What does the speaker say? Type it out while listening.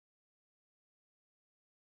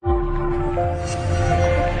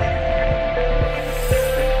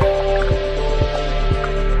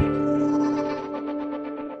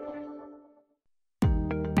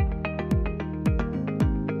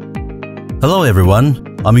Hello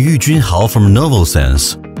everyone, I'm Yujun Hao from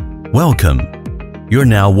NOVOSENSE. Welcome. You're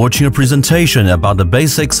now watching a presentation about the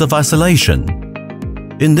basics of isolation.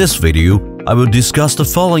 In this video, I will discuss the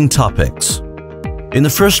following topics. In the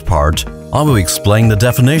first part, I will explain the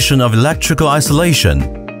definition of electrical isolation.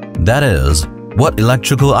 That is, what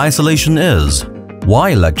electrical isolation is, why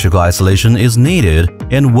electrical isolation is needed,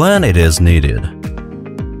 and when it is needed.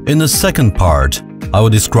 In the second part, I will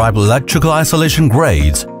describe electrical isolation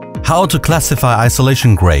grades, how to classify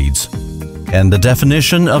isolation grades, and the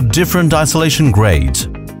definition of different isolation grades.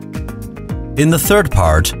 In the third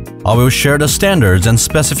part, I will share the standards and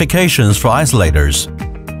specifications for isolators.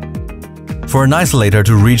 For an isolator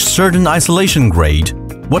to reach certain isolation grade,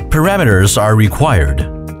 what parameters are required,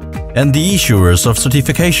 and the issuers of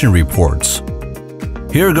certification reports.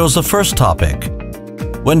 Here goes the first topic.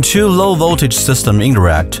 When two low-voltage systems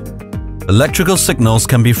interact, electrical signals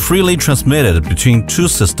can be freely transmitted between two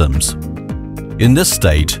systems. In this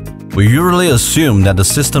state, we usually assume that the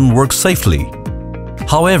system works safely.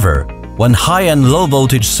 However, when high and low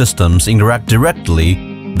voltage systems interact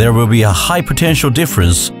directly, there will be a high potential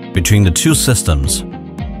difference between the two systems.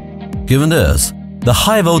 Given this, the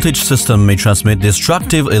high voltage system may transmit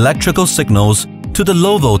destructive electrical signals to the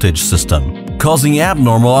low voltage system, causing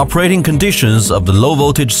abnormal operating conditions of the low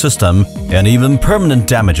voltage system and even permanent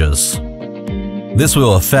damages. This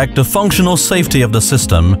will affect the functional safety of the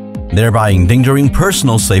system, thereby endangering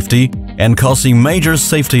personal safety and causing major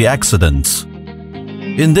safety accidents.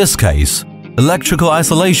 In this case, electrical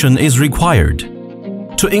isolation is required.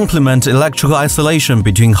 To implement electrical isolation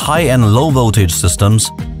between high and low voltage systems,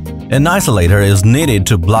 an isolator is needed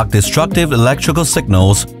to block destructive electrical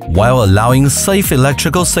signals while allowing safe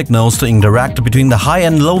electrical signals to interact between the high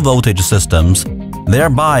and low voltage systems,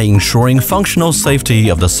 thereby ensuring functional safety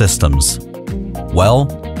of the systems.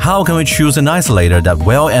 Well, how can we choose an isolator that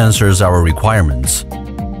well answers our requirements?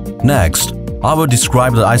 Next, I will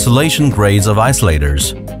describe the isolation grades of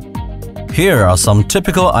isolators. Here are some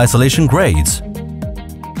typical isolation grades.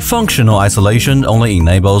 Functional isolation only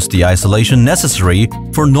enables the isolation necessary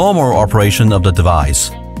for normal operation of the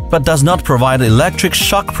device, but does not provide electric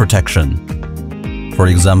shock protection. For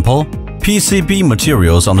example, PCB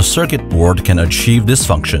materials on the circuit board can achieve this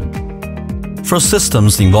function. For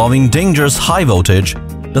systems involving dangerous high voltage,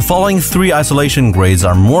 the following three isolation grades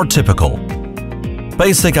are more typical.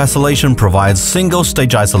 Basic isolation provides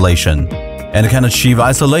single-stage isolation and can achieve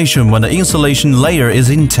isolation when the insulation layer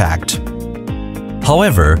is intact.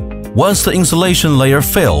 However, once the insulation layer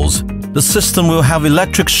fails, the system will have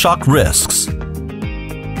electric shock risks.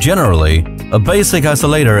 Generally, a basic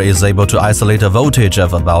isolator is able to isolate a voltage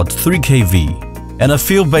of about 3 kV, and a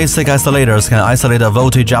few basic isolators can isolate a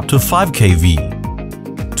voltage up to 5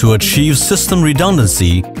 kV. To achieve system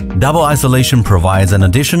redundancy, double isolation provides an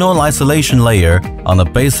additional isolation layer on the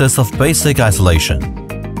basis of basic isolation.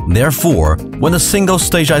 Therefore, when a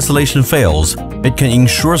single-stage isolation fails, it can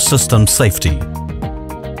ensure system safety.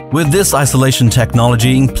 With this isolation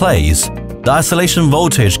technology in place, the isolation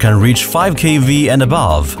voltage can reach 5 kV and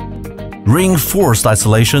above. Reinforced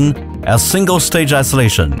isolation, as single-stage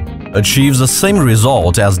isolation, achieves the same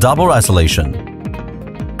result as double isolation.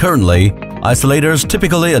 Currently, isolators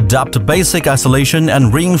typically adopt basic isolation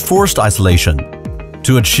and reinforced isolation.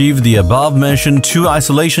 To achieve the above-mentioned two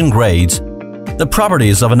isolation grades, the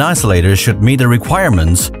properties of an isolator should meet the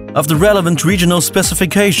requirements of the relevant regional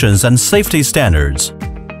specifications and safety standards.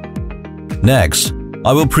 Next,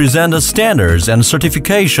 I will present the standards and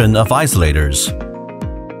certification of isolators.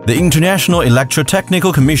 The International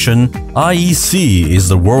Electrotechnical Commission (IEC) is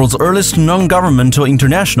the world's earliest non-governmental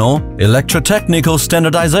international electrotechnical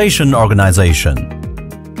standardization organization.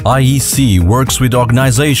 IEC works with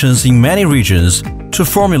organizations in many regions to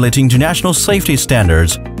formulate international safety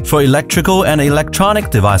standards for electrical and electronic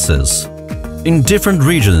devices. In different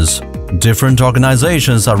regions, different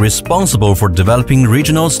organizations are responsible for developing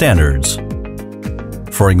regional standards.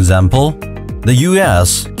 For example, the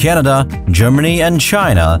US, Canada, Germany, and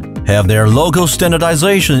China have their local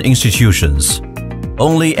standardization institutions.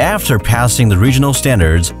 Only after passing the regional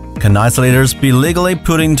standards can isolators be legally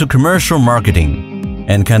put into commercial marketing,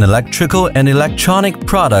 and can electrical and electronic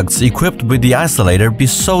products equipped with the isolator be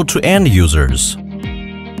sold to end users.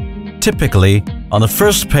 Typically, on the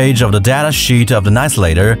first page of the data sheet of an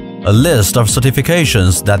isolator, a list of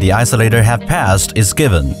certifications that the isolator have passed is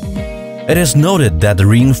given. It is noted that the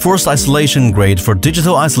reinforced isolation grade for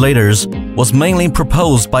digital isolators was mainly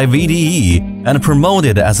proposed by VDE and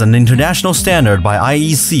promoted as an international standard by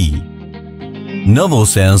IEC.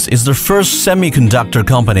 NOVOSENSE is the first semiconductor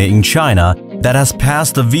company in China that has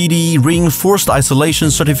passed the VDE Reinforced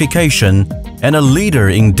Isolation certification and a leader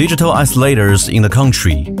in digital isolators in the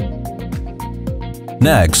country.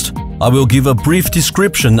 Next, I will give a brief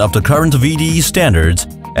description of the current VDE standards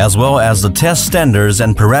as well as the test standards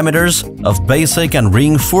and parameters of basic and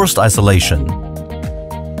reinforced isolation.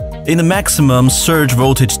 In the maximum surge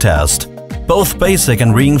voltage test, both basic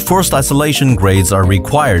and reinforced isolation grades are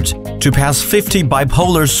required to pass 50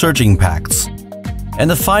 bipolar surge impacts, and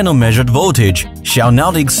the final measured voltage shall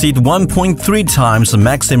not exceed 1.3 times the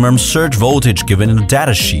maximum surge voltage given in the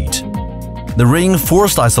datasheet. The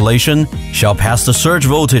reinforced isolation shall pass the surge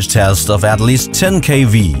voltage test of at least 10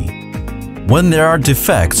 kV. When there are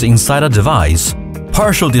defects inside a device,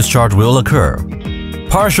 partial discharge will occur.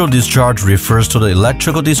 Partial discharge refers to the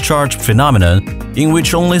electrical discharge phenomenon in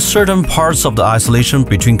which only certain parts of the isolation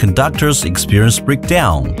between conductors experience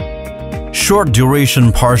breakdown.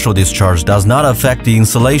 Short-duration partial discharge does not affect the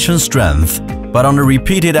insulation strength, but on the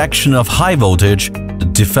repeated action of high voltage, the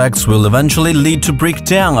defects will eventually lead to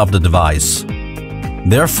breakdown of the device.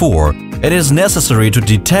 Therefore, it is necessary to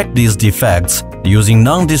detect these defects using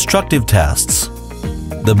non-destructive tests.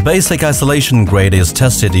 The basic isolation grade is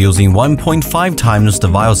tested using 1.5 times the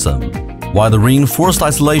Wilson, while the reinforced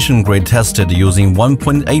isolation grade tested using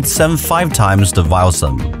 1.875 times the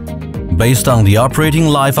Wilson. Based on the operating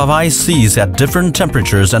life of ICs at different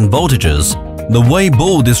temperatures and voltages, the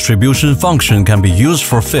Weibull distribution function can be used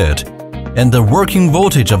for fit, and the working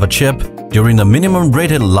voltage of a chip during the minimum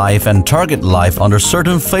rated life and target life under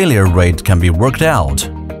certain failure rate can be worked out.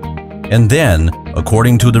 And then,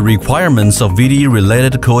 according to the requirements of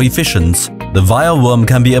VDE-related coefficients, the VIROM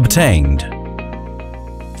can be obtained.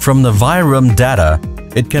 From the VIROM data,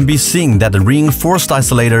 it can be seen that the reinforced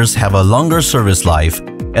isolators have a longer service life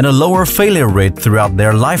and a lower failure rate throughout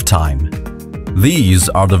their lifetime. These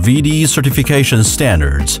are the VDE certification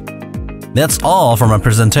standards. That's all for my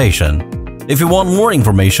presentation. If you want more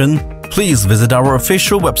information, please visit our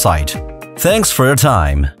official website. Thanks for your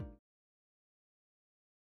time.